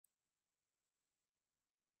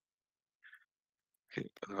Okay.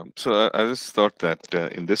 So I just thought that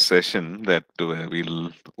in this session that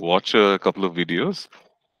we'll watch a couple of videos.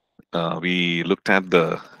 We looked at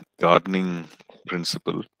the gardening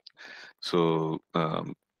principle. So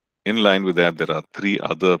in line with that, there are three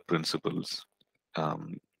other principles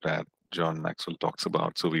that John Maxwell talks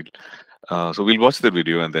about. So we'll watch the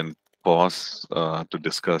video and then pause to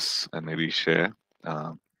discuss and maybe share.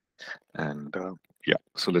 Um, and Yeah,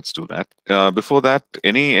 so let's do that. Before that,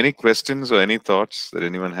 any questions or any thoughts that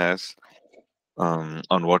anyone has on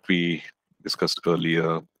what we discussed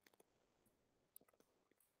earlier?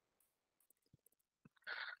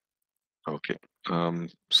 Okay.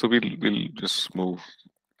 So we'll just move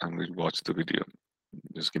and we'll watch the video.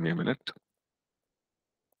 Just give me a minute.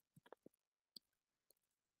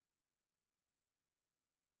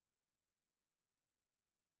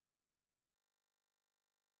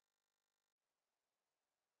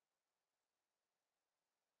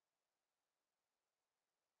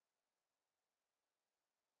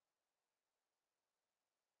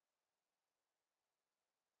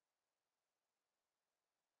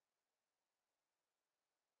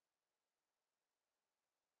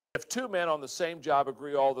 If two men on the same job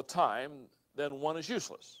agree all the time, then one is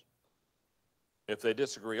useless. If they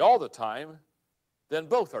disagree all the time, then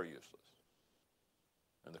both are useless.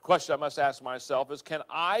 And the question I must ask myself is, can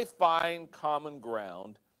I find common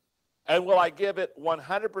ground, and will I give it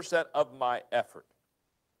 100% of my effort?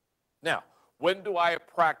 Now, when do I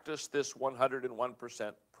practice this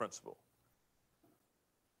 101% principle?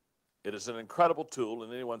 It is an incredible tool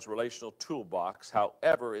in anyone's relational toolbox.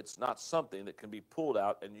 However, it's not something that can be pulled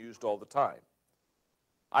out and used all the time.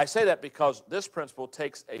 I say that because this principle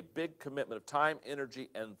takes a big commitment of time, energy,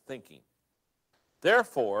 and thinking.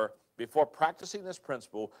 Therefore, before practicing this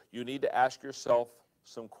principle, you need to ask yourself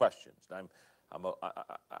some questions.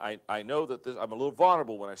 I know that I'm a little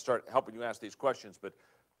vulnerable when I start helping you ask these questions, but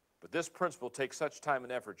this principle takes such time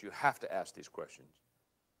and effort, you have to ask these questions.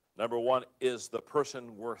 Number one, is the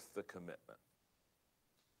person worth the commitment?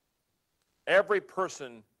 Every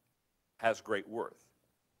person has great worth,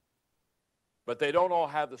 but they don't all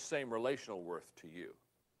have the same relational worth to you.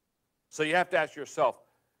 So you have to ask yourself,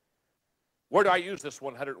 where do I use this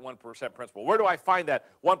 101% principle? Where do I find that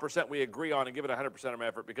 1% we agree on and give it 100% of my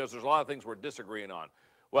effort? Because there's a lot of things we're disagreeing on.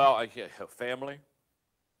 Well, family,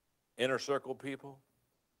 inner circle people.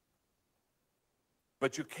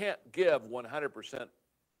 But you can't give 100%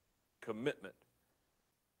 commitment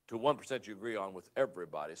to 1% you agree on with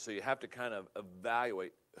everybody. So you have to kind of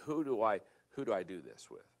evaluate, who do I do this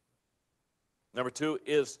with? Number two,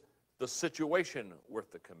 is the situation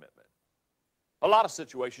worth the commitment? A lot of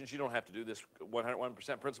situations you don't have to do this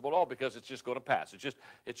 101% principle at all, because it's just going to pass.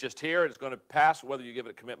 It's just here, and it's going to pass whether you give it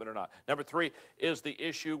a commitment or not. Number three, is the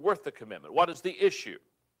issue worth the commitment? What is the issue?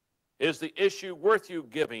 Is the issue worth you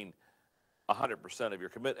giving 100% of your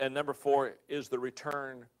commitment? And number four, is the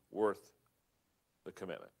return worth the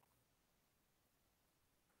commitment?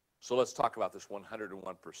 So let's talk about this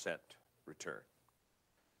 101% return.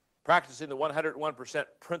 Practicing the 101%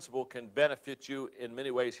 principle can benefit you in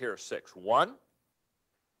many ways. Here are six. One,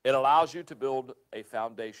 it allows you to build a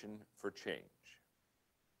foundation for change.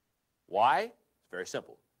 Why? It's very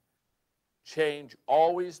simple. Change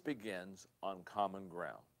always begins on common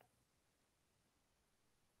ground.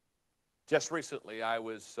 Just recently, I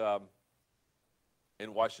was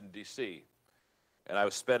in Washington, D.C., and I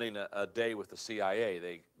was spending a day with the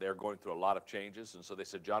CIA. They're going through a lot of changes, and so they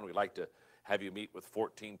said, John, we'd like to have you meet with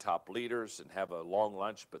 14 top leaders and have a long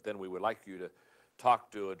lunch, but then we would like you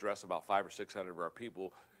to address about 500 or 600 of our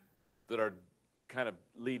people that are kind of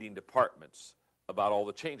leading departments about all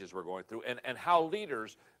the changes we're going through, and how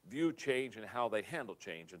leaders view change and how they handle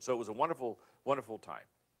change. And so it was a wonderful, wonderful time.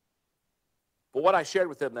 But what I shared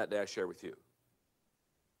with them that day, I share with you.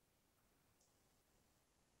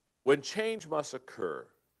 When change must occur,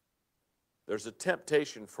 there's a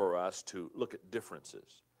temptation for us to look at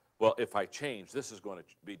differences. Well, if I change, this is going to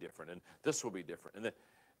be different, and this will be different.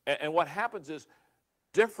 And what happens is,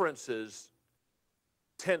 differences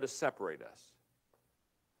tend to separate us.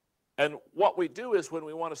 And what we do is, when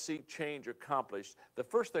we want to see change accomplished, the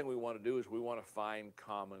first thing we want to do is we want to find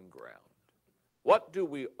common ground. What do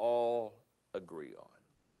we all agree on?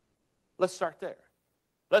 Let's start there.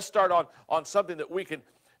 Let's start on something that we can,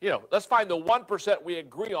 let's find the 1% we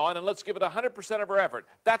agree on, and let's give it 100% of our effort.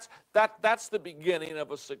 That's the beginning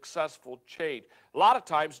of a successful change. A lot of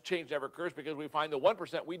times change never occurs because we find the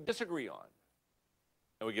 1% we disagree on,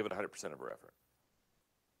 and we give it 100% of our effort.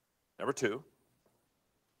 Number two,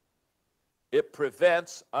 it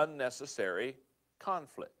prevents unnecessary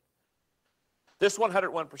conflict. This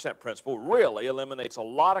 101% principle really eliminates a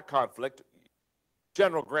lot of conflict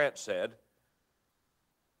General Grant said,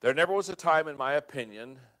 "There never was a time, in my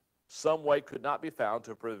opinion, some way could not be found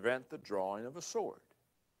to prevent the drawing of a sword."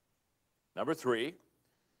 Number three,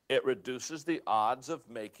 it reduces the odds of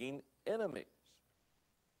making enemies.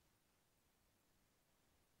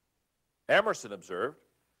 Emerson observed,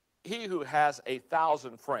 "He who has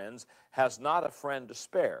 1,000 friends has not a friend to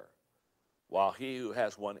spare, while he who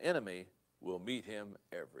has one enemy will meet him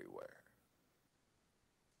everywhere."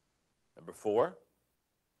 Number four,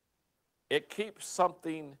 it keeps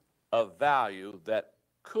something of value that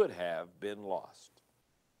could have been lost.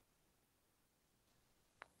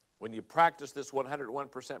 When you practice this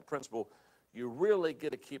 101% principle, you really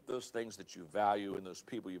get to keep those things that you value and those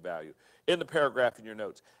people you value. In the paragraph in your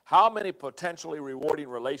notes, how many potentially rewarding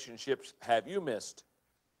relationships have you missed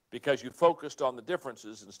because you focused on the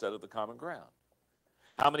differences instead of the common ground?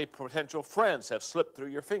 How many potential friends have slipped through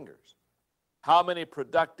your fingers? How many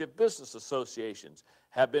productive business associations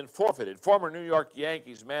have been forfeited? Former New York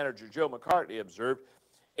Yankees manager Joe McCartney observed,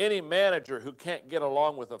 "Any manager who can't get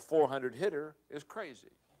along with a 400 hitter is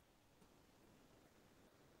crazy."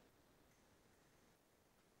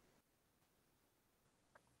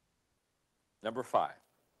 Number five,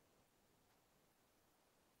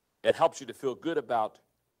 it helps you to feel good about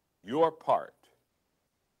your part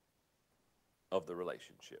of the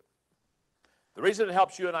relationship. The reason it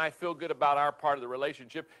helps you and I feel good about our part of the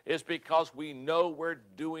relationship is because we know we're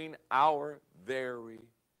doing our very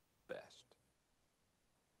best.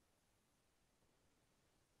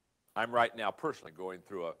 I'm right now personally going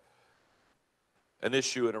through an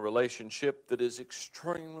issue in a relationship that is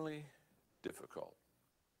extremely difficult.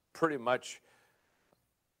 Pretty much,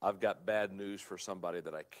 I've got bad news for somebody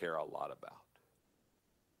that I care a lot about.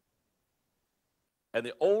 And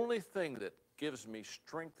the only thing that gives me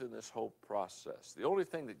strength in this whole process, the only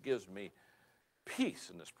thing that gives me peace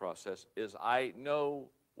in this process is I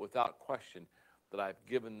know without question that I've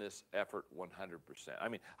given this effort 100%. I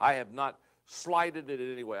mean, I have not slighted it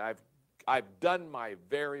in any way. I've done my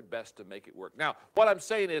very best to make it work. Now, what I'm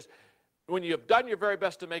saying is, when you have done your very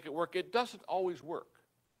best to make it work, it doesn't always work.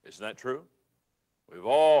 Isn't that true? We've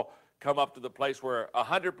all come up to the place where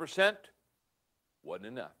 100% wasn't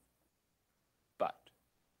enough. But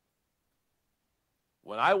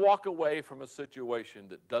when I walk away from a situation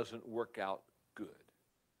that doesn't work out good,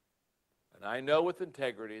 and I know with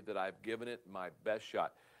integrity that I've given it my best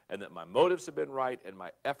shot, and that my motives have been right, and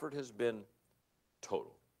my effort has been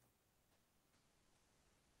total,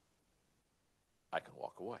 I can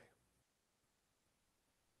walk away.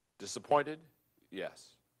 Disappointed?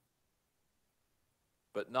 Yes.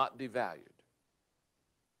 But not devalued,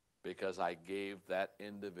 because I gave that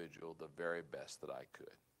individual the very best that I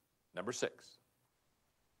could. Number six,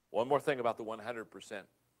 one more thing about the 100%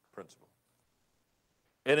 principle.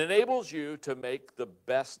 It enables you to make the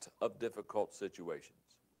best of difficult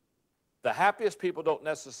situations. The happiest people don't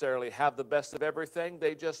necessarily have the best of everything,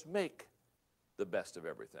 they just make the best of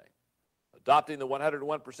everything. Adopting the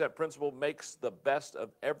 101% principle makes the best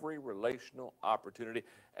of every relational opportunity,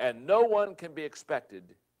 and no one can be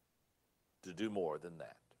expected to do more than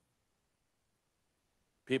that.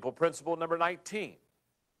 People principle number 19,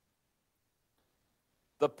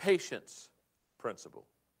 the patience principle.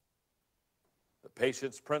 The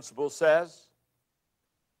patience principle says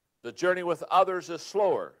the journey with others is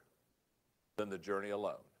slower than the journey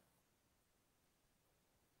alone.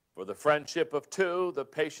 For the friendship of two, the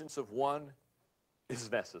patience of one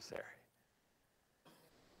is necessary.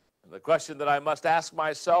 And the question that I must ask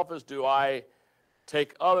myself is, do I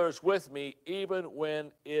take others with me even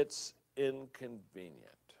when it's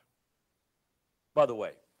inconvenient? By the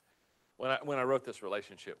way, when I wrote this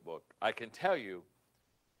relationship book, I can tell you,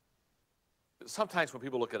 sometimes when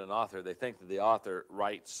people look at an author, they think that the author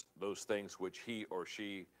writes those things which he or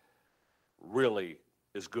she really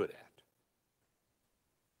is good at.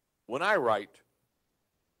 When I write,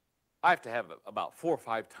 I have to have about 4 or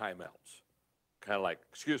 5 timeouts. Kind of like,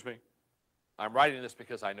 excuse me, I'm writing this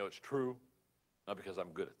because I know it's true, not because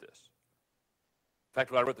I'm good at this. In fact,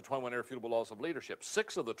 when I wrote the 21 Irrefutable Laws of Leadership,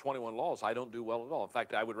 6 of the 21 laws I don't do well at all. In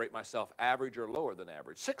fact, I would rate myself average or lower than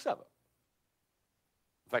average. 6 of them.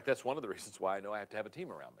 In fact, that's one of the reasons why I know I have to have a team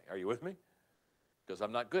around me. Are you with me? Because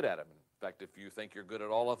I'm not good at them. In fact, if you think you're good at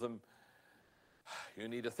all of them, you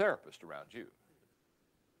need a therapist around you.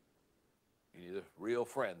 You need a real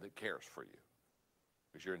friend that cares for you,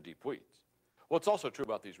 because you're in deep weeds. Well, it's also true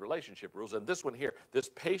about these relationship rules, and this one here, this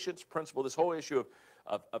patience principle, this whole issue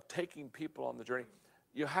of taking people on the journey,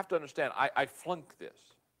 you have to understand, I flunk this,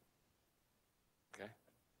 okay?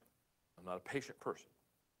 I'm not a patient person.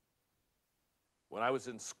 When I was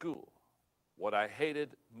in school, what I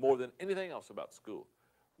hated more than anything else about school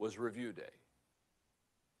was review day,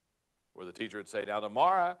 where the teacher would say, now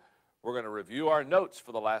tomorrow we're going to review our notes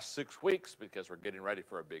for the last 6 weeks because we're getting ready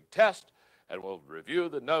for a big test, and we'll review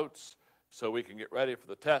the notes so we can get ready for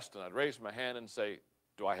the test. And I'd raise my hand and say,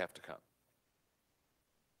 do I have to come?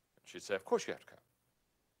 And she'd say, of course you have to come.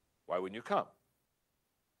 Why wouldn't you come?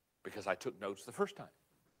 Because I took notes the first time.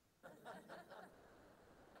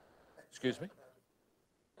 Excuse me?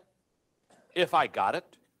 If I got it,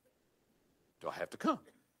 do I have to come?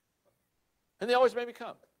 And they always made me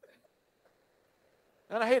come.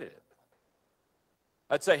 And I hated it.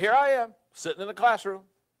 I'd say, here I am, sitting in the classroom,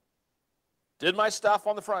 did my stuff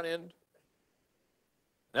on the front end.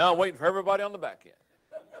 Now I'm waiting for everybody on the back end.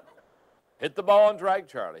 Hit the ball and drag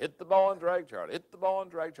Charlie. Hit the ball and drag Charlie. Hit the ball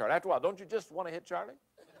and drag Charlie. After a while, don't you just want to hit Charlie?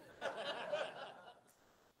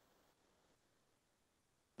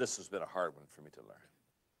 This has been a hard one for me to learn.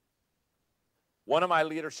 One of my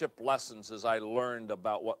leadership lessons as I learned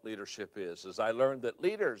about what leadership is I learned that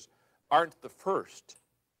leaders aren't the first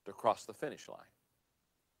to cross the finish line.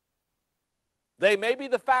 They may be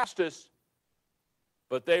the fastest,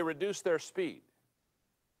 but they reduce their speed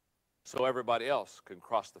so everybody else can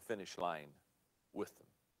cross the finish line with them.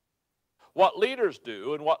 What leaders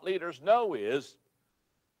do and what leaders know is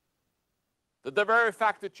that the very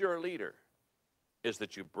fact that you're a leader is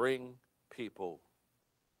that you bring people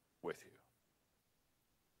with you.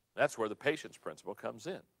 That's where the patience principle comes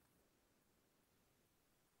in.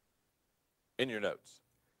 In your notes,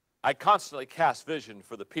 I constantly cast vision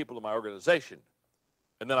for the people of my organization,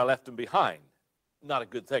 and then I left them behind. Not a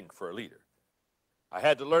good thing for a leader. I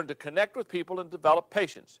had to learn to connect with people and develop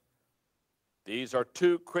patience. These are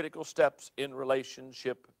two critical steps in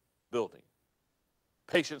relationship building.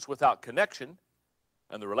 Patience without connection,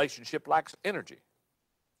 and the relationship lacks energy.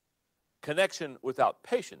 Connection without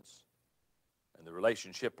patience, and the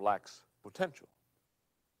relationship lacks potential.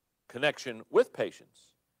 Connection with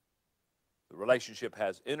patience, the relationship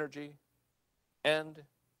has energy and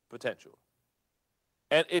potential.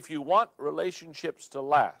 And if you want relationships to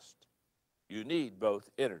last, you need both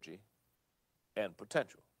energy and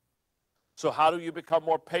potential. So how do you become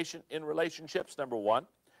more patient in relationships? Number one,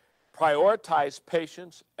 prioritize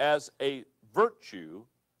patience as a virtue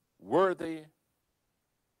worthy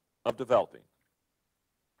of developing.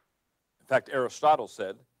 In fact, Aristotle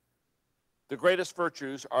said, the greatest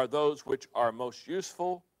virtues are those which are most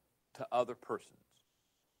useful to other persons.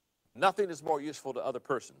 Nothing is more useful to other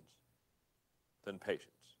persons than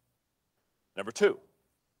patience. Number two,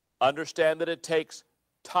 understand that it takes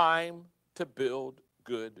time to build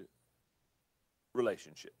good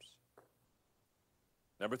relationships.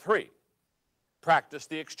 Number three, practice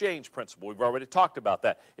the exchange principle. We've already talked about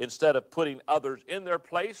that. Instead of putting others in their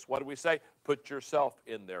place, what do we say? Put yourself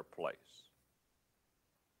in their place.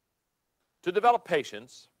 To develop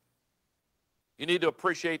patience, you need to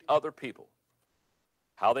appreciate other people,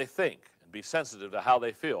 how they think, and be sensitive to how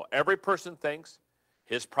they feel. Every person thinks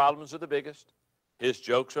his problems are the biggest, his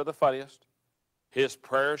jokes are the funniest, his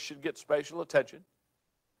prayers should get special attention,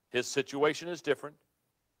 his situation is different,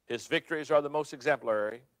 his victories are the most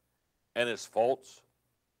exemplary, and his faults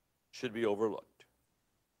should be overlooked.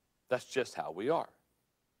 That's just how we are.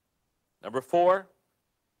 Number four,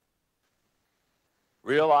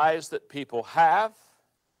 realize that people have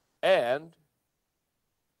and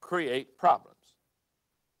create problems.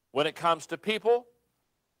 When it comes to people,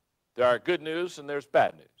 there are good news and there's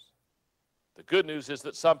bad news. The good news is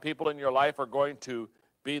that some people in your life are going to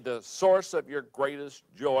be the source of your greatest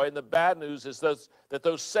joy, and the bad news is that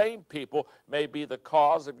those same people may be the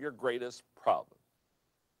cause of your greatest problem.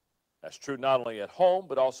 That's true not only at home,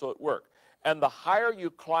 but also at work. And the higher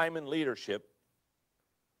you climb in leadership,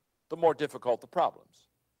 the more difficult the problems.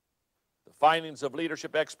 The findings of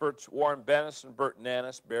leadership experts Warren Bennis and Bert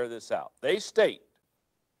Nannis bear this out. They state,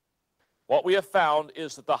 what we have found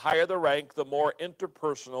is that the higher the rank, the more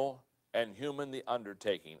interpersonal and human the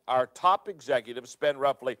undertaking. Our top executives spend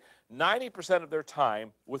roughly 90% of their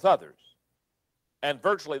time with others, and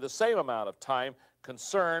virtually the same amount of time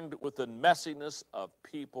concerned with the messiness of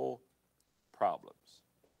people problems.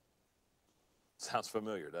 Sounds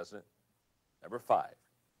familiar, doesn't it? Number five,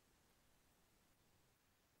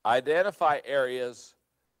 identify areas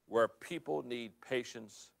where people need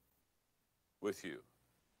patience with you.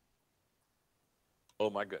 Oh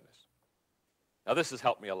my goodness. Now this has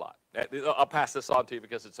helped me a lot. I'll pass this on to you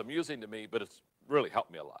because it's amusing to me, but it's really helped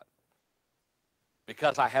me a lot.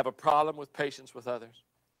 Because I have a problem with patience with others.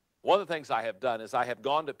 One of the things I have done is I have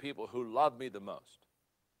gone to people who love me the most,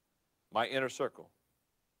 my inner circle,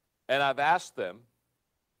 and I've asked them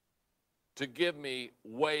to give me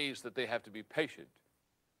ways that they have to be patient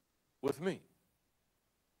with me.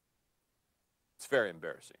 It's very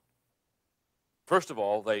embarrassing. First of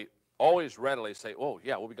all, they always readily say, oh,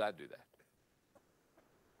 yeah, we'll be glad to do that.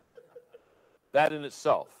 That in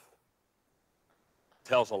itself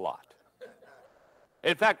tells a lot.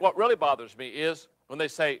 In fact, what really bothers me is when they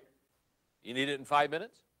say, you need it in 5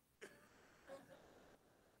 minutes?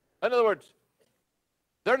 In other words,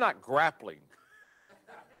 they're not grappling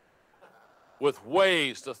with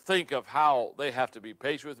ways to think of how they have to be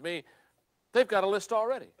patient with me. They've got a list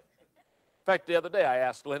already. In fact, the other day I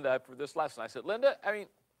asked Linda for this lesson. I said, Linda, I mean,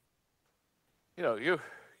 you know,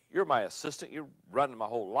 you're my assistant. You're running my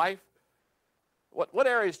whole life. What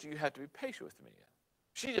areas do you have to be patient with me in?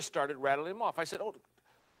 She just started rattling them off. I said, oh,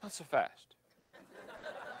 not so fast.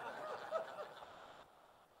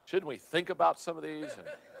 Shouldn't we think about some of these? And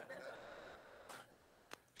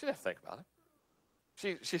she didn't think about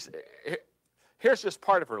it. She said, here's just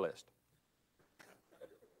part of her list.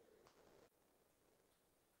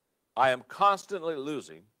 I am constantly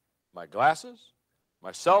losing my glasses,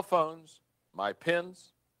 my cell phones, my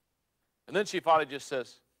pens. And then she finally just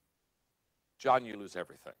says, John, you lose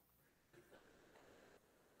everything.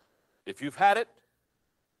 If you've had it,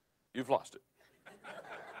 you've lost it.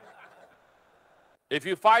 If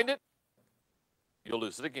you find it, you'll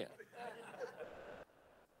lose it again.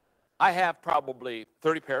 I have probably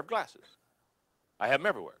 30 pair of glasses. I have them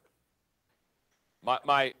everywhere.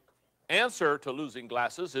 My answer to losing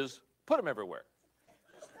glasses is put them everywhere.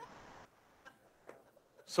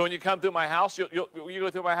 So when you come through my house, you go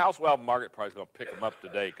through my house, well, Margaret probably going to pick them up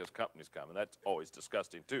today because company's coming. That's always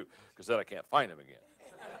disgusting, too, because then I can't find them again.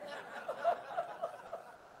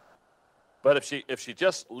 But if she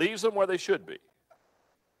just leaves them where they should be,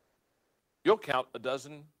 you'll count a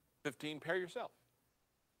dozen, 15 pair yourself.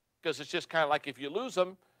 Because it's just kind of like if you lose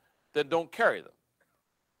them, then don't carry them.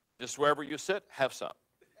 Just wherever you sit, have some.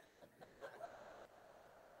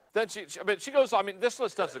 Then she goes, I mean, this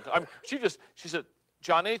list doesn't, she said,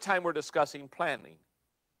 John, anytime we're discussing planning,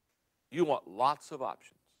 you want lots of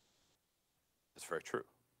options. That's very true.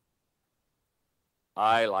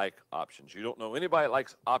 I like options. You don't know anybody that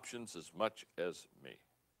likes options as much as me.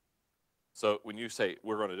 So when you say,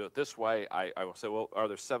 we're going to do it this way, I will say, well, are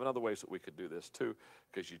there 7 other ways that we could do this too?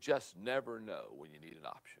 Because you just never know when you need an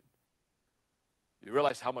option. You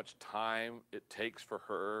realize how much time it takes for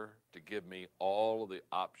her to give me all of the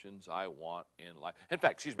options I want in life. In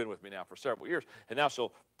fact, she's been with me now for several years, and now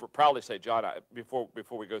she'll proudly say, John, before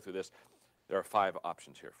we go through this, there are 5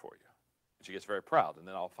 options here for you. And she gets very proud, and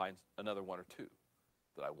then I'll find another 1 or 2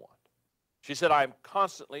 that I want. She said, I'm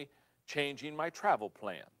constantly changing my travel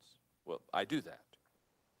plans. Well, I do that.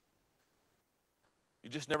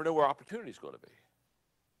 You just never know where opportunity's going to be.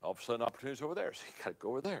 All of a sudden, opportunity's over there, so you got to go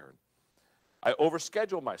over there. I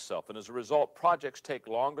overschedule myself, and as a result, projects take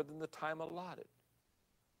longer than the time allotted.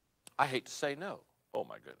 I hate to say no. Oh,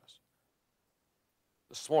 my goodness.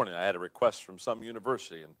 This morning, I had a request from some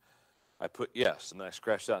university, and I put yes, and then I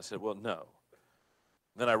scratched out and said, well, no.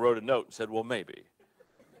 Then I wrote a note and said, well, maybe.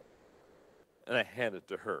 And I handed it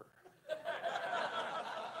to her.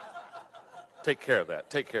 Take care of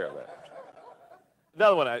that. Take care of that.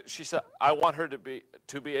 Another one, she said, I want her to be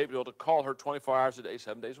able to call her 24 hours a day,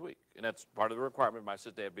 7 days a week. And that's part of the requirement. My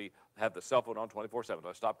sister have the cell phone on 24/7. So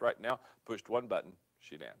I stopped right now, pushed 1 button,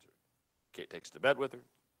 she'd answer. Kate takes it to bed with her,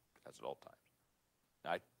 has it all times.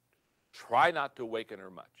 Now, I try not to waken her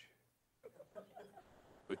much,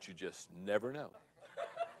 but you just never know.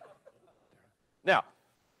 Now,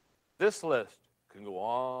 this list can go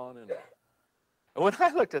on and on. And when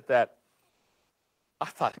I looked at that, I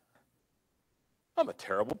thought, I'm a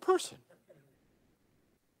terrible person.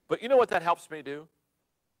 But you know what that helps me do?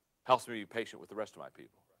 Helps me be patient with the rest of my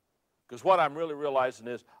people. Because what I'm really realizing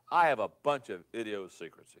is I have a bunch of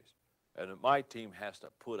idiosyncrasies, and my team has to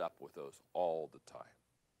put up with those all the time.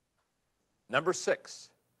 Number 6,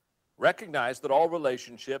 recognize that all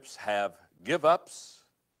relationships have give-ups,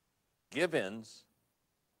 give-ins,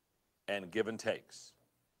 and give-and-takes.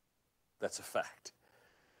 That's a fact.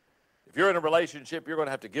 If you're in a relationship, you're going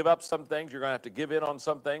to have to give up some things, you're going to have to give in on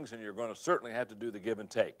some things, and you're going to certainly have to do the give and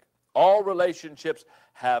take. All relationships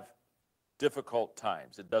have difficult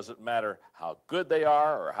times. It doesn't matter how good they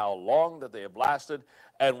are or how long that they have lasted,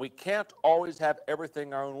 and we can't always have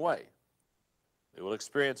everything our own way. We will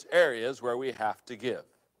experience areas where we have to give.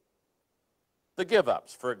 The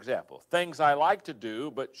give-ups, for example, things I like to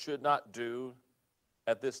do but should not do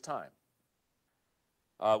at this time.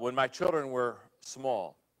 When my children were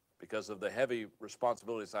small, because of the heavy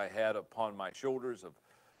responsibilities I had upon my shoulders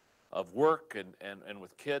of work and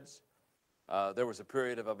with kids, There was a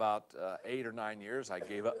period of about 8 or 9 years I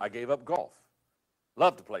gave up golf.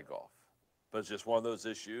 Love to play golf, but it's just one of those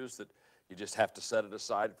issues that you just have to set it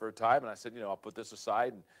aside for a time. And I said, I'll put this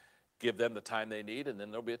aside and give them the time they need, and then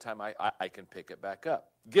there'll be a time I can pick it back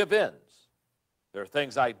up. Give-ins. There are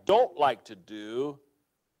things I don't like to do,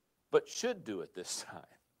 but should do at this time.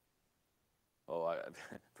 Oh,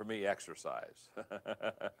 for me, exercise.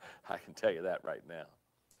 I can tell you that right now.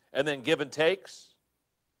 And then give and takes,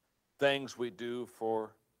 things we do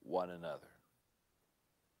for one another.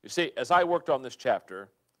 You see, as I worked on this chapter,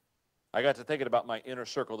 I got to thinking about my inner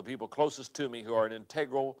circle, the people closest to me who are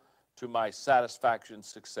integral to my satisfaction and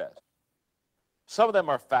success. Some of them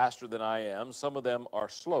are faster than I am. Some of them are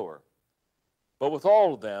slower. But with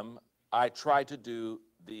all of them, I try to do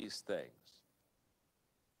these things.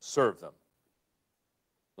 Serve them.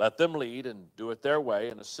 Let them lead and do it their way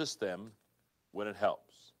and assist them when it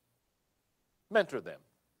helps. Mentor them.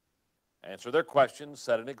 Answer their questions,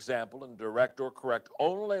 set an example, and direct or correct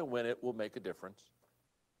only when it will make a difference.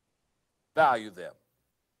 Value them.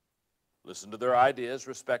 Listen to their ideas,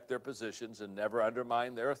 respect their positions, and never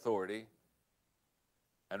undermine their authority.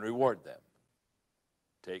 And reward them.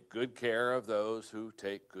 Take good care of those who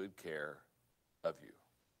take good care of you.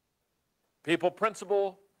 People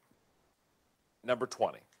principle number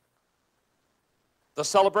 20. The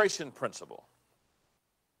celebration principle.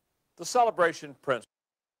 The celebration principle.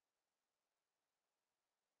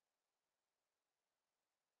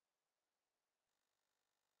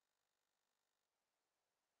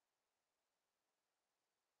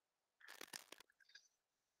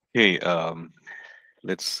 Okay,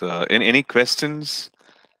 let's. Any questions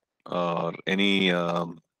or any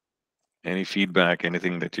feedback,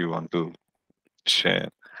 anything that you want to share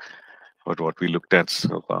about what we looked at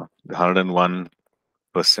so far? The 101%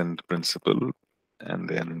 principle, and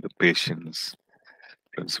then the patience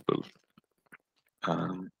principle.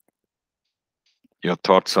 Um, your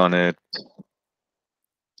thoughts on it?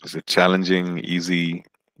 Is it challenging, easy?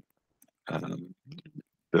 Um,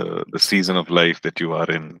 the season of life that you are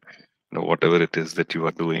in, whatever it is that you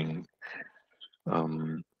are doing.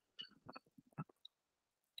 Um,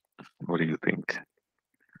 what do you think?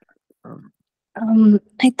 Um,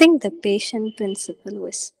 I think the patient principle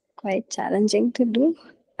was quite challenging to do.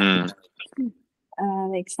 mm,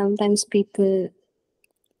 Like sometimes people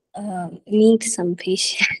need some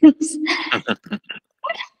patience.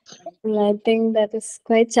 I think that is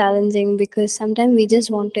quite challenging because sometimes we just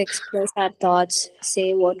want to express our thoughts,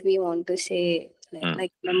 say what we want to say, mm,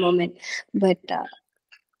 like in a moment, but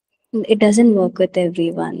it doesn't work with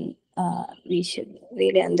everyone. We should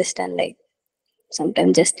really understand, like,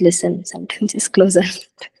 sometimes just listen, sometimes just close our.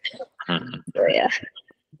 mm. So, yeah.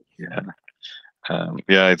 Yeah,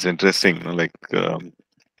 yeah, it's interesting. Like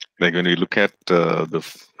when we look at the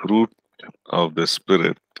fruit of the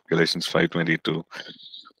Spirit, Galatians 5:22.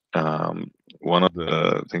 One of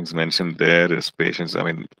the things mentioned there is patience. I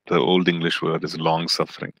mean, the old English word is long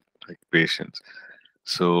suffering, like patience.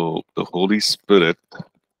 So the Holy Spirit,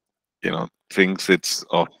 thinks it's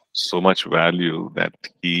of so much value that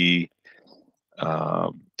He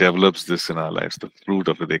develops this in our lives. The fruit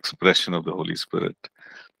of it, the expression of the Holy Spirit.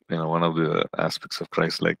 One of the aspects of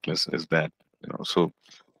Christ likeness is that. So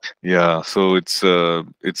yeah, so it's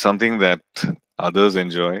something that others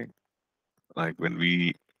enjoy, like when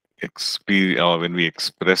we experience or when we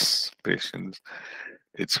express patience,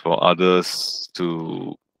 it's for others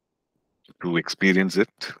to experience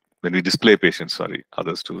it. When we display patience, sorry,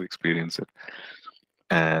 others to experience it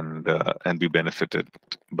and be benefited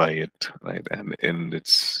by it, right? And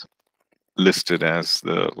it's listed as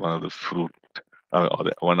the one of the fruit or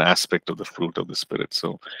the one aspect of the fruit of the Spirit.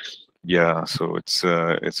 So yeah, so it's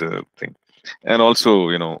a thing. And also,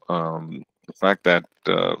 the fact that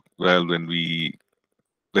well, when we,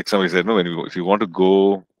 like somebody said, no, if you want to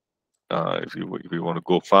go, if you want to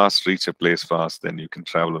go fast, reach a place fast, then you can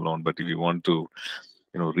travel alone. But if you want to,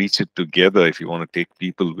 reach it together, if you want to take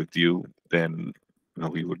people with you, then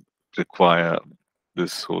we would require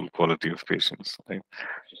this whole quality of patience, right?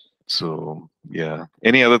 So yeah.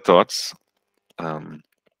 Any other thoughts? Um,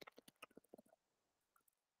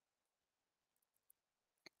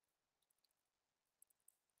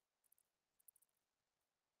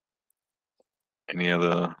 any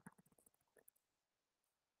other?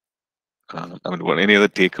 I mean, what? Any other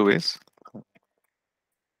takeaways?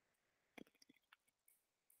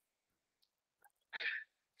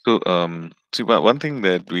 So, see, one thing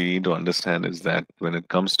that we need to understand is that when it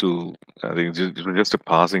comes to, I think it was just a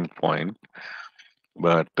passing point,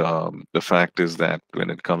 but the fact is that when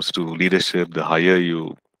it comes to leadership, the higher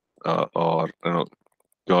you, or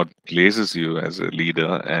God places you as a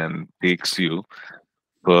leader and takes you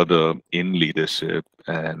further in leadership,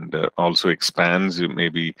 and also expands you,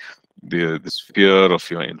 maybe the sphere of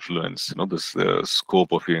your influence, this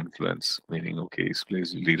scope of your influence, meaning, okay, he's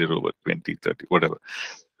placed you leader over 20, 30, whatever.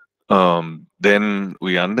 Then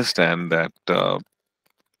we understand that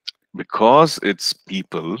because it's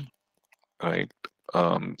people, right?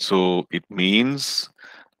 So it means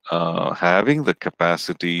having the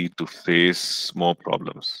capacity to face more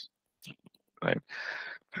problems, right?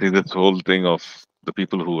 I think this whole thing of the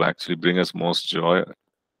people who actually bring us most joy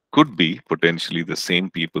could be potentially the same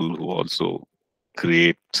people who also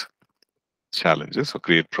create challenges or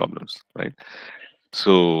create problems, right?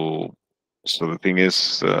 So, so the thing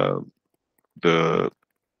is, the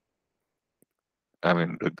I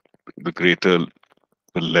mean, the greater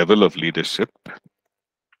the level of leadership,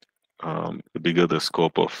 the bigger the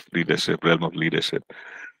scope of leadership, realm of leadership,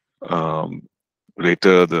 um,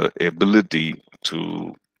 greater the ability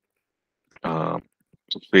uh,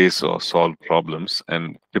 to face or solve problems,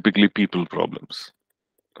 and typically people problems,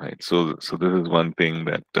 right? So this is one thing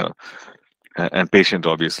that, and patient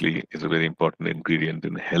obviously is a very important ingredient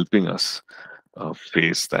in helping us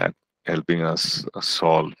face that, helping us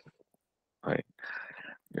solve, right?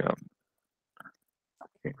 Yeah.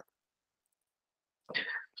 Okay.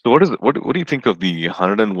 So what do you think of the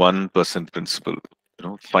 101% principle?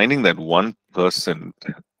 Finding that 1%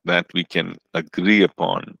 that we can agree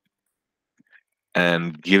upon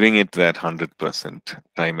and giving it that 100%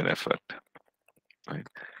 time and effort, right?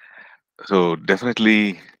 So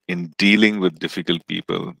definitely in dealing with difficult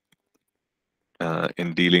people,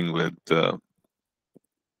 in dealing with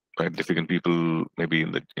right, difficult people, maybe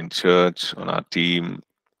in church, on our team,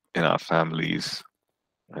 in our families,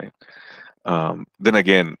 right? Then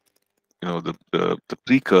again, the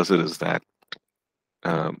precursor is that,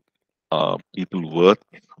 um, are people worth?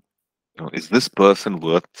 Is this person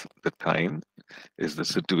worth the time? Is the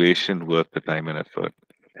situation worth the time and effort?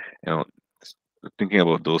 You know, Thinking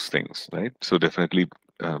about those things, right? So definitely,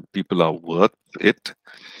 people are worth it,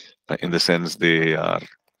 in the sense they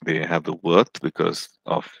have the worth because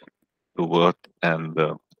of the worth and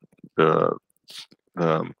the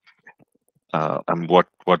um, and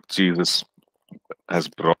what Jesus has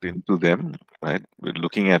brought into them, right? We're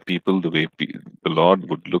looking at people the way the Lord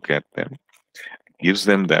would look at them, gives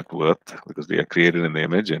them that worth because they are created in the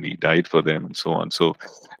image, and He died for them, and so on. So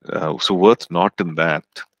worth not in that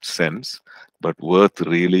sense, but worth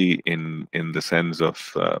really in the sense of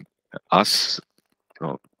us, you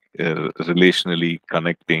know, relationally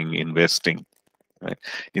connecting, investing, right?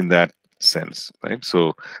 In that sense, right?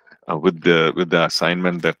 So with the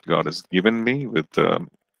assignment that God has given me, with the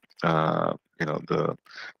uh, you know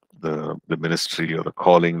the ministry or the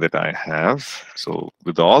calling that I have. So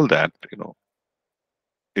with all that,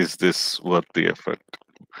 is this worth the effort?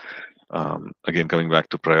 Again, coming back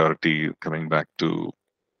to priority, coming back to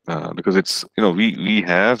because it's we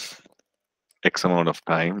have X amount of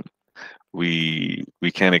time. We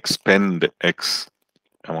can expend X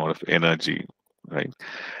amount of energy, right?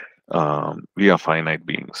 We are finite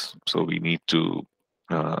beings, so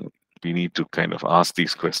uh, we need to kind of ask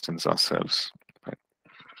these questions ourselves, right?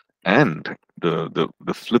 And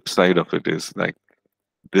the flip side of it is, like,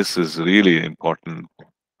 this is really important,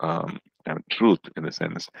 and truth, in the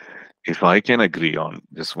sense, if I can agree on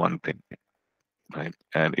just one thing, right,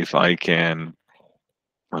 and if I can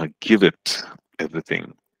give it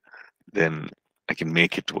everything, then I can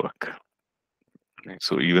make it work, right?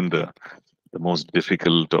 So even the most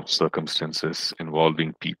difficult of circumstances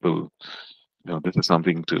involving people, this is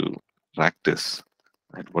something to practice,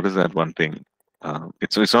 right? What is that one thing?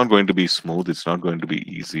 It's not going to be smooth, it's not going to be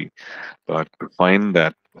easy, but to find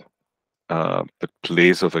that the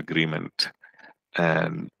place of agreement,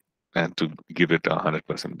 and to give it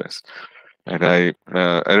 100% best. And I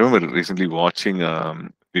remember recently watching a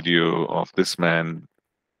video of this man.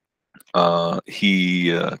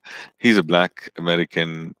 He's a Black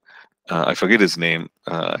American. I forget his name.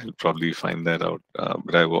 I'll probably find that out.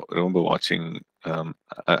 But remember watching.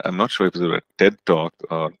 I'm not sure if it was a TED talk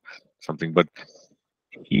or something, but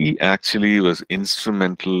he actually was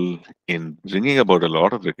instrumental in bringing about a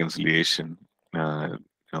lot of reconciliation.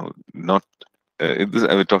 Not I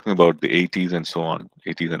was talking about the 80s and so on,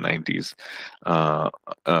 80s and 90s, uh,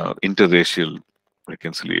 interracial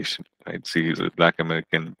reconciliation. Right? See, he's a Black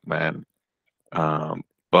American man,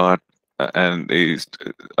 but and it's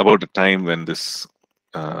about the time when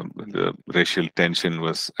when the racial tension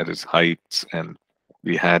was at its heights, and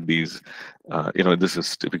we had these, this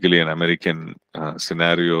is typically an American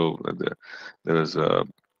scenario. There was a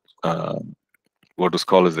uh, what was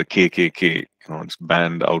called as the KKK, it's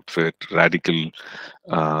band outfit, radical,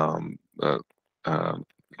 um, uh, uh,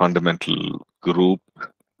 fundamental group,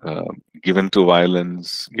 uh, given to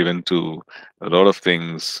violence, given to a lot of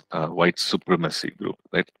things, white supremacy group,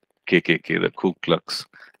 right? KKK, the Ku Klux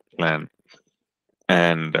Klan,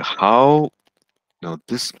 and how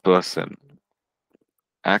this person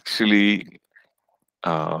actually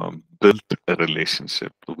built a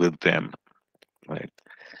relationship with them, right?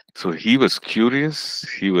 So he was curious,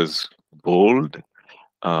 he was bold,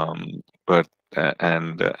 but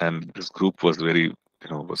and this group was very,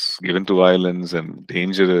 was given to violence and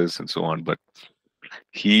dangerous and so on. But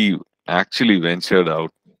he actually ventured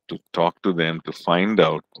out to talk to them to find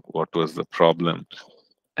out what was the problem,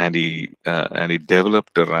 and he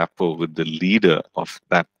developed a rapport with the leader of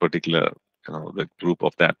that particular, the group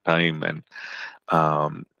of that time,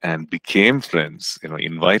 and became friends.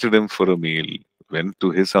 Invited him for a meal, went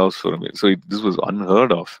to his house for a meal. So this was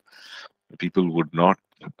unheard of. People would not,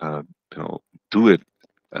 uh, you know, do it.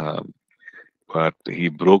 Um, but he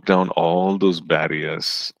broke down all those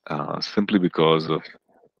barriers simply because of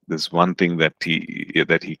this one thing that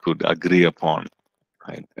he could agree upon,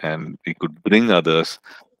 right? And he could bring others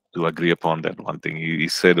to agree upon that one thing. He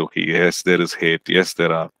said, okay, yes, there is hate. Yes,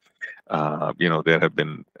 there have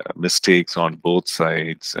been mistakes on both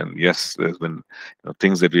sides, and yes, there's been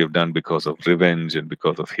things that we have done because of revenge and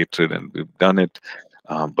because of hatred, and we've done it.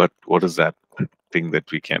 But what is that thing that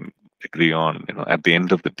we can agree on? At the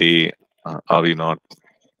end of the day, are we not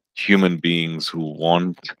human beings who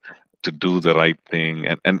want to do the right thing?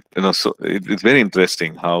 And so it's very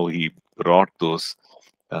interesting how he brought those,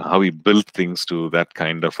 how he built things to that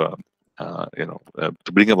kind of a,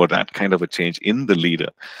 to bring about that kind of a change in the leader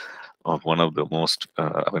of one of the most,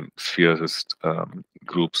 fiercest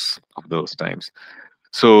groups of those times.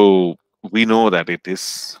 So we know that it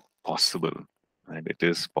is possible, and it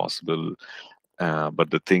is possible. But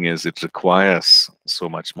the thing is, it requires so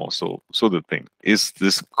much more. So the thing is,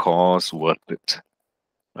 this cause worth it,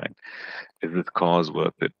 right? Is this cause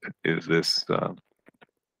worth it? Is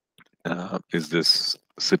this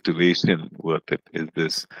situation worth it? Is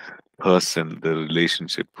this person, the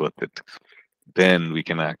relationship worth it? Then we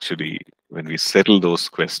can actually, when we settle those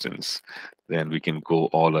questions, then we can go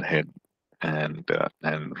all ahead and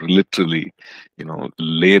literally,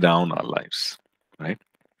 lay down our lives, right?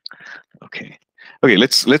 Okay, okay.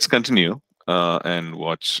 Let's continue and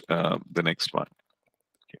watch the next one,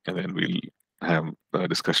 and then we'll have a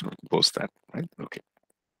discussion post that, right? Okay.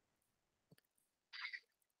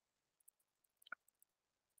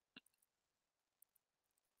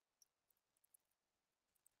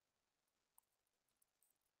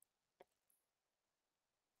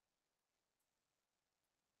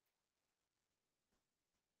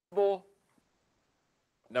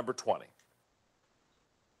 Number 20,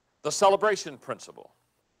 the celebration principle.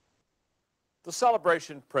 The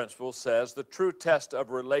celebration principle says the true test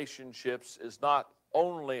of relationships is not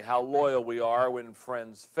only how loyal we are when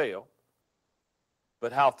friends fail,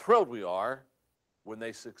 but how thrilled we are when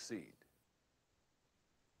they succeed.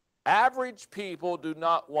 Average people do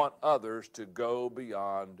not want others to go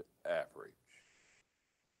beyond average.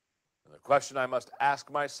 And the question I must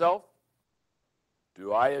ask myself,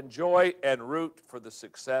 do I enjoy and root for the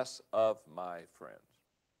success of my friends?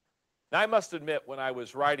 Now, I must admit, when I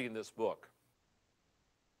was writing this book,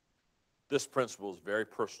 this principle is very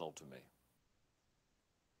personal to me.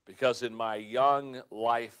 Because in my young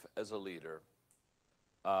life as a leader,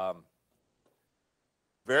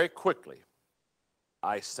 very quickly,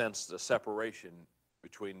 I sensed a separation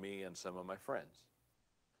between me and some of my friends.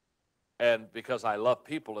 And because I love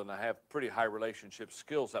people and I have pretty high relationship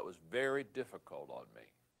skills, that was very difficult on me.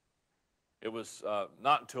 It was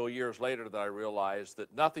not until years later that I realized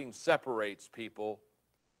that nothing separates people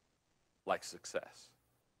like success.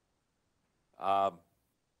 And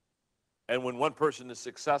when one person is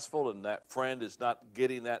successful and that friend is not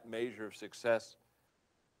getting that measure of success,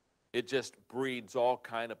 it just breeds all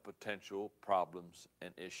kind of potential problems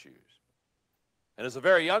and issues. And as a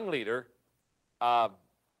very young leader, I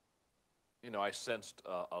sensed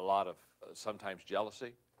a lot of sometimes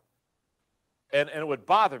jealousy. And it would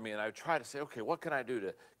bother me, and I would try to say, okay, what can I do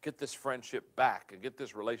to get this friendship back and get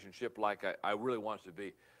this relationship like I really want it to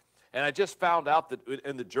be? And I just found out that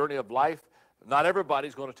in the journey of life, not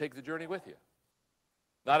everybody's going to take the journey with you.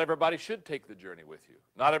 Not everybody should take the journey with you.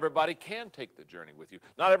 Not everybody can take the journey with you.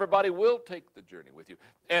 Not everybody will take the journey with you.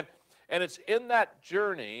 And it's in that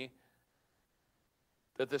journey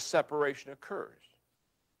that this separation occurs.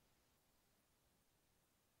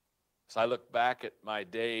 As I look back at my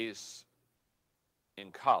days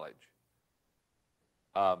in college,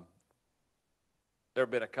 There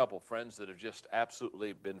have been a couple friends that have just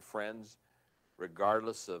absolutely been friends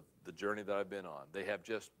regardless of the journey that I've been on. They have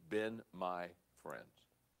just been my friends.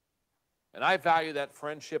 And I value that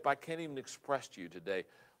friendship. I can't even express to you today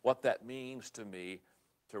what that means to me,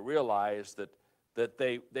 to realize that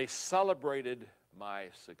they celebrated my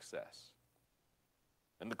success.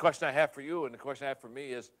 And the question I have for you and the question I have for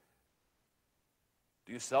me is,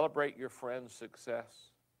 do you celebrate your friend's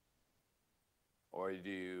success? Or do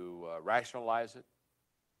you rationalize it?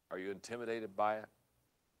 Are you intimidated by it?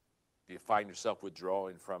 Do you find yourself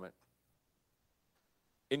withdrawing from it?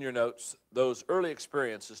 In your notes, those early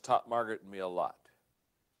experiences taught Margaret and me a lot.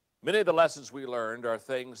 Many of the lessons we learned are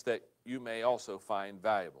things that you may also find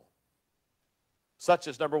valuable, such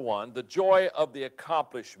as, number one, the joy of the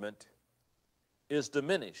accomplishment is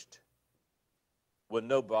diminished when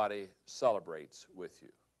nobody celebrates with you.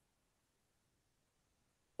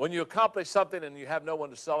 When you accomplish something and you have no one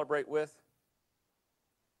to celebrate with,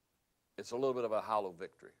 it's a little bit of a hollow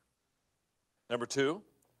victory. Number two,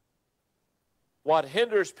 what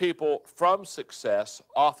hinders people from success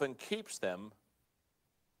often keeps them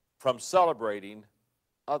from celebrating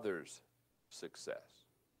others' success.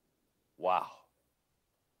 Wow.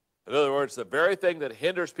 In other words, the very thing that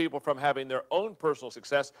hinders people from having their own personal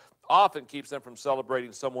success often keeps them from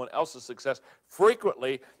celebrating someone else's success.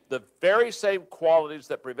 Frequently, the very same qualities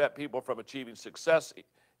that prevent people from achieving success,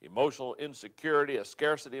 emotional insecurity, a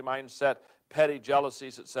scarcity mindset, petty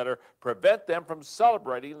jealousies, etc., prevent them from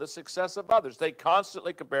celebrating the success of others. They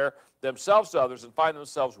constantly compare themselves to others and find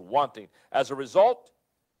themselves wanting. As a result,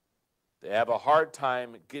 they have a hard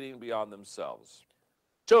time getting beyond themselves.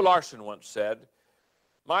 Joe Larson once said,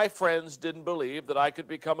 "My friends didn't believe that I could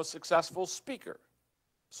become a successful speaker,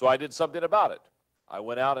 so I did something about it. I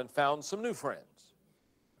went out and found some new friends."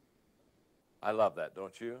 I love that,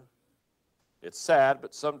 don't you? It's sad,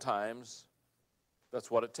 but sometimes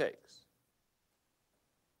that's what it takes.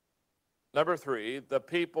 Number three, the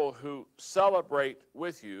people who celebrate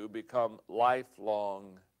with you become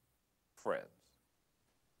lifelong friends.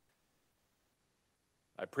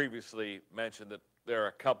 I previously mentioned that there are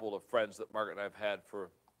a couple of friends that Margaret and I have had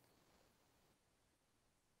for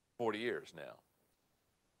 40 years now.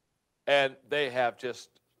 And they have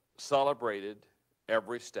just celebrated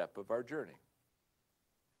every step of our journey.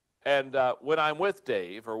 And when I'm with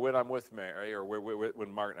Dave, or when I'm with Mary, or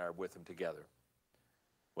when Margaret and I are with him together,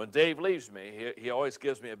 when Dave leaves me, he always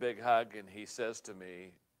gives me a big hug, and he says to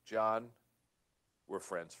me, "John, we're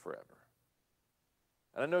friends forever."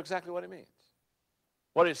 And I know exactly what he means.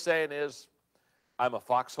 What he's saying is, I'm a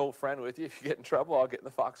foxhole friend with you. If you get in trouble, I'll get in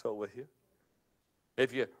the foxhole with you.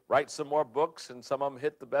 If you write some more books and some of them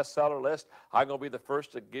hit the bestseller list, I'm going to be the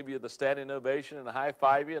first to give you the standing ovation and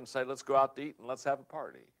high-five you and say, "Let's go out to eat and let's have a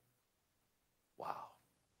party." Wow.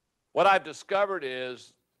 What I've discovered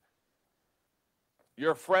is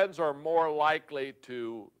your friends are more likely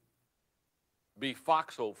to be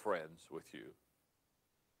foxhole friends with you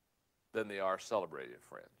than they are celebrated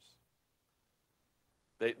friends.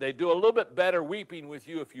 They do a little bit better weeping with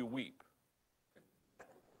you if you weep.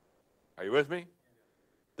 Are you with me?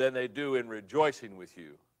 Than they do in rejoicing with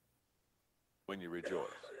you when you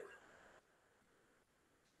rejoice.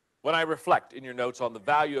 When I reflect in your notes on the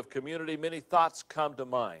value of community, many thoughts come to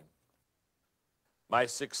mind. My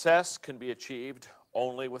success can be achieved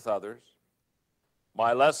only with others.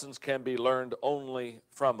 My lessons can be learned only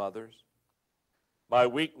from others. My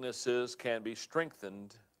weaknesses can be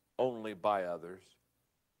strengthened only by others.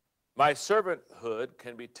 My servanthood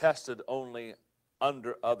can be tested only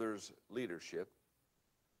under others' leadership.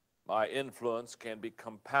 My influence can be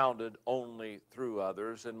compounded only through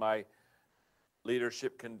others, and my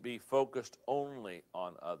leadership can be focused only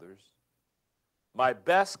on others. My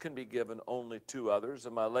best can be given only to others,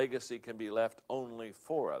 and my legacy can be left only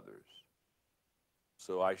for others.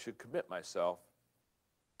 So I should commit myself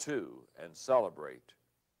to and celebrate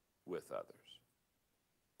with others.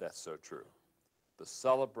 That's so true. The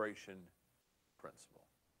celebration principle.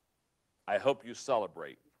 I hope you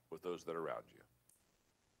celebrate with those that are around you.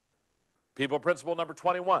 People principle number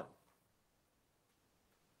 21.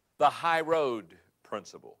 The high road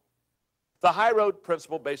principle. The high road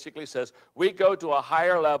principle basically says we go to a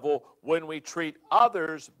higher level when we treat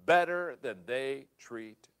others better than they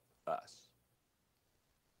treat us.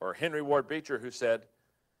 Or Henry Ward Beecher, who said,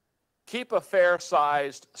 "Keep a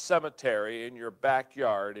fair-sized cemetery in your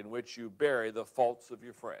backyard in which you bury the faults of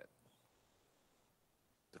your friends."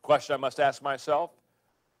 The question I must ask myself,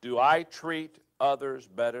 do I treat others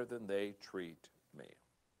better than they treat me?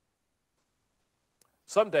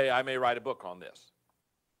 Someday I may write a book on this.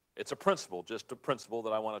 It's a principle, just a principle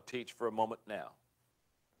that I want to teach for a moment now.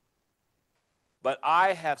 But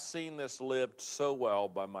I have seen this lived so well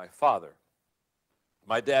by my father.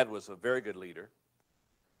 My dad was a very good leader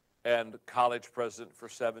and college president for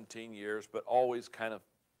 17 years, but always kind of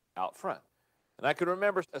out front. And I can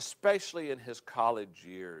remember, especially in his college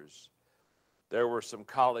years, there were some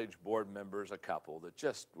college board members, a couple,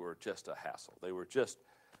 that were just a hassle. They were just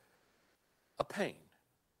a pain.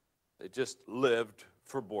 They just lived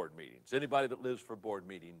for board meetings. Anybody that lives for board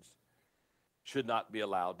meetings should not be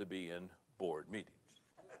allowed to be in board meetings.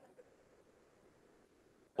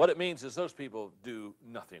 What it means is those people do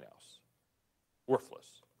nothing else. Worthless.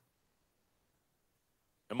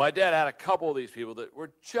 And my dad had a couple of these people that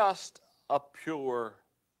were just a pure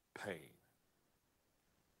pain.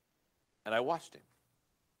 And I watched him.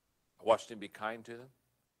 I watched him be kind to them.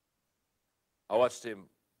 I watched him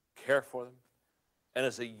care for them. And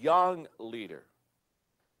as a young leader,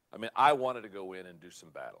 I mean, I wanted to go in and do some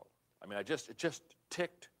battle. I mean, it just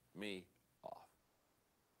ticked me off.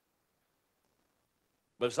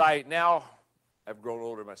 But as I now have grown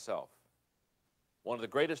older myself, one of the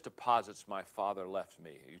greatest deposits my father left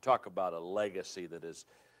me, you talk about a legacy that is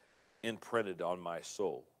imprinted on my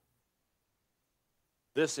soul,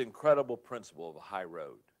 this incredible principle of a high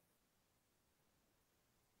road.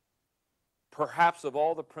 Perhaps of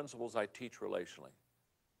all the principles I teach relationally,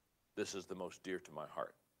 this is the most dear to my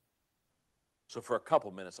heart. So for a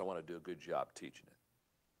couple minutes, I want to do a good job teaching it.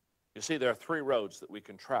 You see, there are three roads that we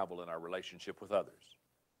can travel in our relationship with others.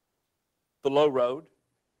 The low road,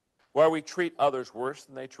 where we treat others worse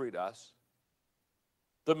than they treat us.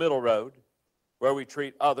 The middle road, where we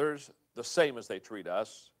treat others the same as they treat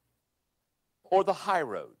us. Or the high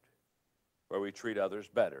road, where we treat others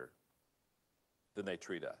better than they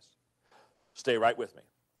treat us. Stay right with me.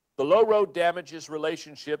 The low road damages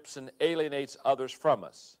relationships and alienates others from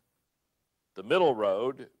us. The middle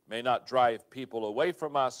road may not drive people away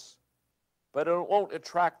from us, but it won't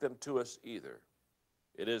attract them to us either.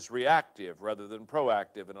 It is reactive rather than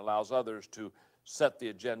proactive and allows others to set the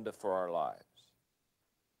agenda for our lives.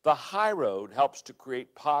 The high road helps to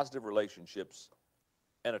create positive relationships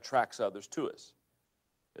and attracts others to us.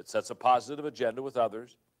 It sets a positive agenda with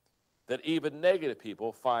others that even negative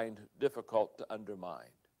people find difficult to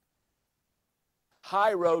undermine.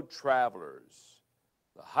 High road travelers.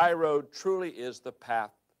 The high road truly is the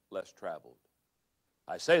path less traveled.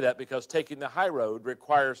 I say that because taking the high road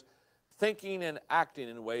requires thinking and acting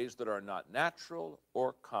in ways that are not natural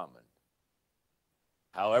or common.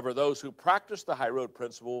 However, those who practice the high road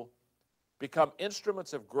principle become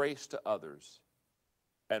instruments of grace to others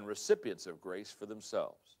and recipients of grace for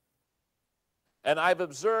themselves. And I've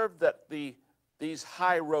observed that these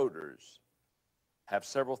high roaders have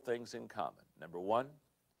several things in common. Number one,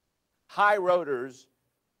 high roaders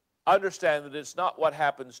understand that it's not what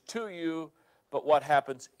happens to you, but what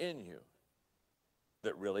happens in you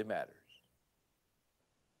that really matters.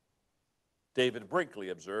 David Brinkley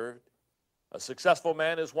observed, a successful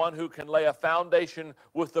man is one who can lay a foundation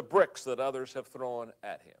with the bricks that others have thrown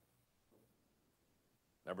at him.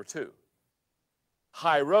 Number two,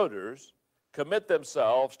 high roaders commit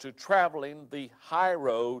themselves to traveling the high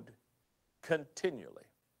road continually.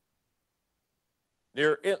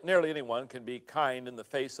 Nearly anyone can be kind in the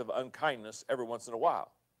face of unkindness every once in a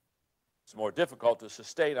while. It's more difficult to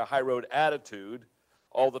sustain a high road attitude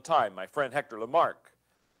all the time. My friend Hector Lamarck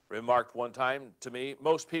remarked one time to me,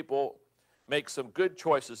 most people make some good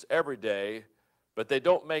choices every day, but they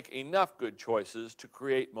don't make enough good choices to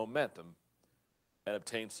create momentum and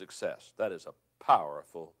obtain success. That is a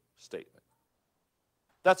powerful statement.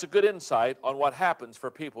 That's a good insight on what happens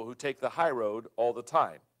for people who take the high road all the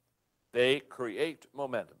time. They create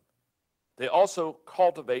momentum. They also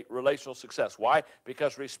cultivate relational success. Why?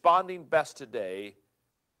 Because responding best today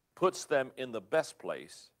puts them in the best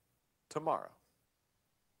place tomorrow.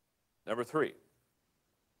 Number three,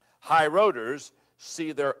 high roaders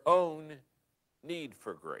see their own need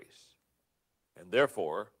for grace, and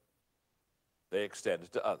therefore they extend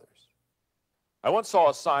it to others. I once saw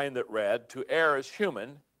a sign that read, "To err is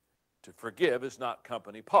human, to forgive is not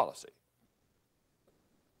company policy."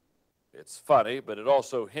 It's funny, but it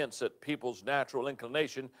also hints at people's natural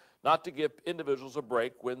inclination not to give individuals a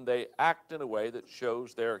break when they act in a way that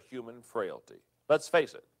shows their human frailty. Let's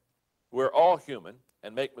face it, we're all human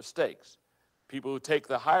and make mistakes. People who take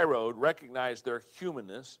the high road recognize their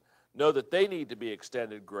humanness, know that they need to be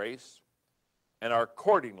extended grace, and are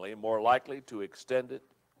accordingly more likely to extend it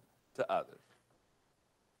to others.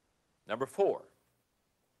 Number four,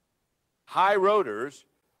 high roaders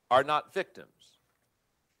are not victims.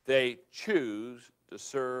 They choose to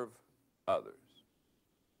serve others.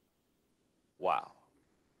 Wow.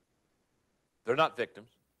 They're not victims.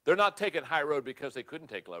 They're not taking high road because they couldn't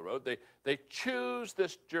take low road. They choose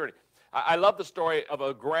this journey. I love the story of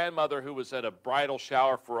a grandmother who was at a bridal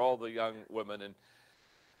shower for all the young women, and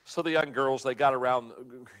so the young girls, they got around,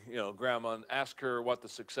 Grandma, and asked her what the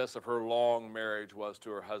success of her long marriage was to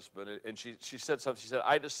her husband. And she said something. She said,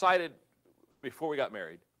 I decided before we got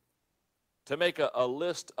married to make a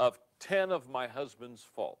list of 10 of my husband's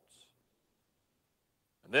faults.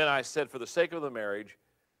 And then I said, for the sake of the marriage,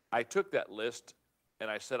 I took that list and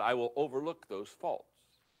I said, I will overlook those faults.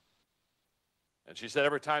 And she said,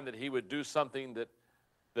 every time that he would do something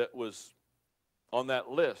that was on that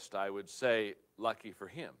list, I would say, lucky for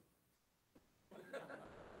him.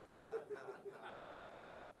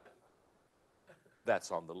 That's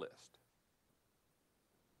on the list.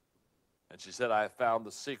 And she said, I have found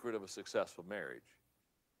the secret of a successful marriage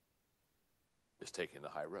is taking the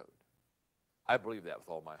high road. I believe that with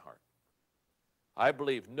all my heart. I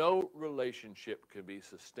believe no relationship can be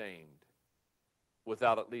sustained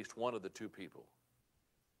without at least one of the two people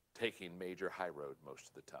taking major high road most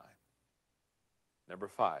of the time. Number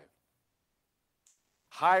 5,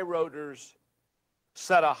 high roaders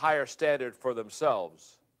set a higher standard for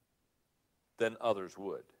themselves than others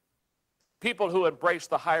would. People who embrace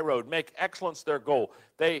the high road make excellence their goal.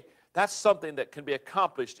 That's something that can be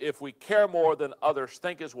accomplished if we care more than others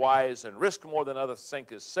think is wise, and risk more than others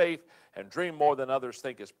think is safe, and dream more than others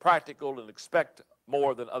think is practical, and expect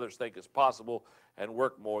more than others think is possible, and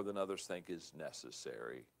work more than others think is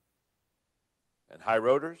necessary. And high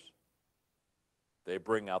roaders, they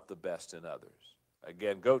bring out the best in others.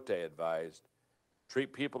 Again, Goethe advised,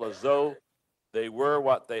 treat people as though they were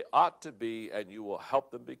what they ought to be, and you will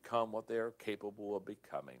help them become what they are capable of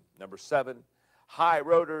becoming. Number 7, high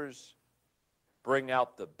roaders bring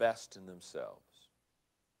out the best in themselves.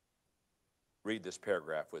 Read this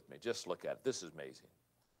paragraph with me. Just look at it. This is amazing.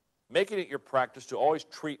 Making it your practice to always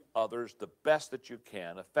treat others the best that you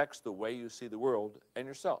can affects the way you see the world and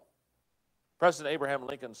yourself. President Abraham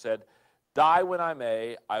Lincoln said, die when I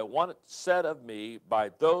may, I want it said of me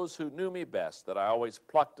by those who knew me best that I always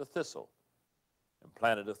plucked a thistle and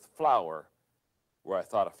planted a flower where I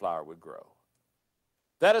thought a flower would grow.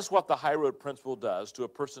 That is what the high road principle does to a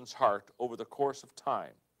person's heart over the course of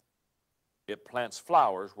time. It plants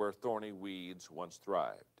flowers where thorny weeds once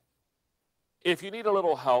thrived. If you need a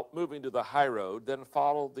little help moving to the high road, then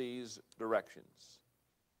follow these directions.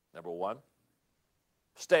 Number 1,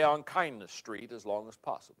 stay on Kindness Street as long as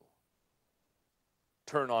possible.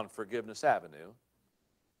 Turn on Forgiveness Avenue.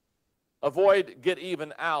 Avoid Get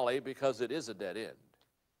Even Alley because it is a dead end.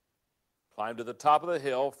 Climb to the top of the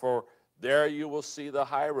hill, for there you will see the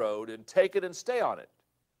high road, and take it and stay on it.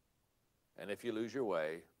 And if you lose your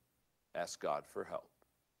way, ask God for help.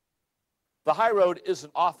 The high road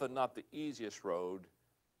isn't often not the easiest road,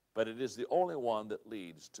 but it is the only one that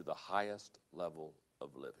leads to the highest level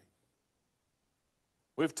of living.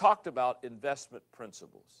 We've talked about investment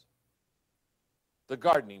principles. The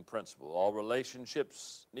gardening principle, all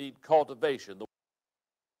relationships need cultivation.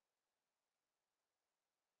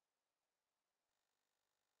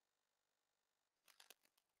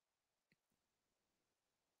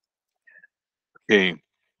 Okay,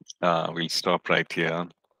 we'll stop right here.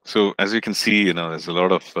 So as you can see, there's a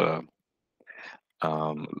lot of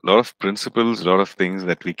principles, a lot of things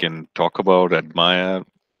that we can talk about, admire,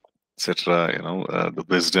 etc. The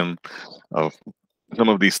wisdom of some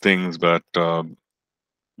of these things, but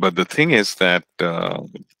the thing is that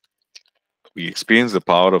we experience the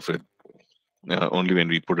power of it only when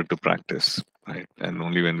we put it to practice, right? And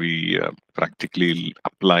only when we practically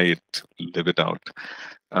apply it, live it out,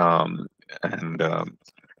 um,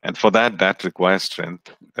 and for that requires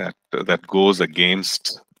strength that goes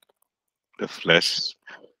against the flesh.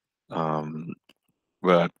 Um,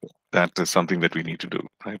 but that is something that we need to do,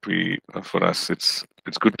 right? For us, it's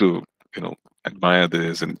good to admire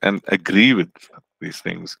this and agree with these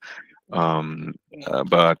things,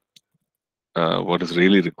 but what is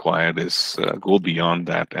really required is go beyond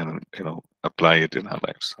that and apply it in our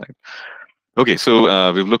lives, right? Okay,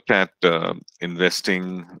 so we've looked at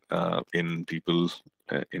investing in people,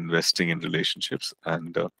 investing in relationships,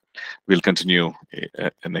 and we'll continue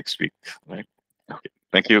next week, right? Okay,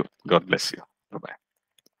 thank you. God bless you. Bye bye.